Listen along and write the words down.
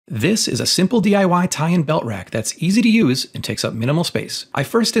This is a simple DIY tie-in belt rack that's easy to use and takes up minimal space. I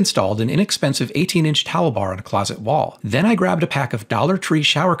first installed an inexpensive 18-inch towel bar on a closet wall. Then I grabbed a pack of Dollar Tree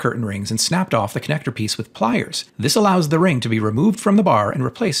shower curtain rings and snapped off the connector piece with pliers. This allows the ring to be removed from the bar and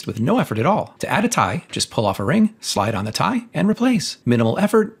replaced with no effort at all. To add a tie, just pull off a ring, slide on the tie, and replace. Minimal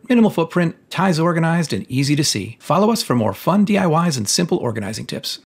effort, minimal footprint, ties organized and easy to see. Follow us for more fun DIYs and simple organizing tips.